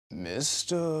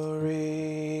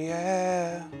Mystery,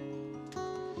 yeah.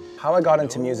 How I got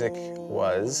into music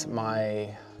was my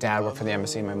dad worked for the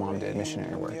embassy, my mom did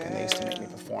missionary work, and they used to make me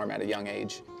perform at a young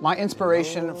age. My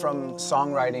inspiration from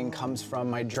songwriting comes from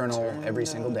my journal every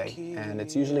single day, and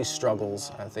it's usually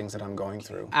struggles, things that I'm going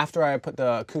through. After I put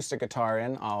the acoustic guitar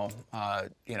in, I'll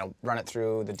run it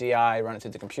through the DI, run it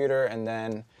through the computer, and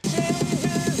then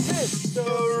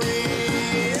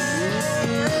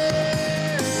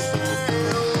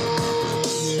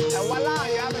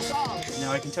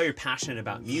I can tell you're passionate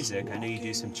about music. I know you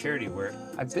do some charity work.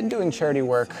 I've been doing charity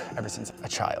work ever since a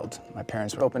child. My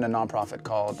parents opened a nonprofit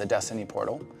called the Destiny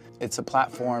Portal. It's a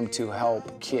platform to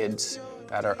help kids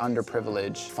that are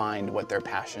underprivileged find what their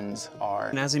passions are.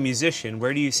 And as a musician,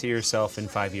 where do you see yourself in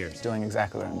 5 years? Doing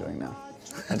exactly what I'm doing now.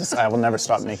 I will never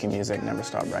stop making music, never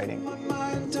stop writing.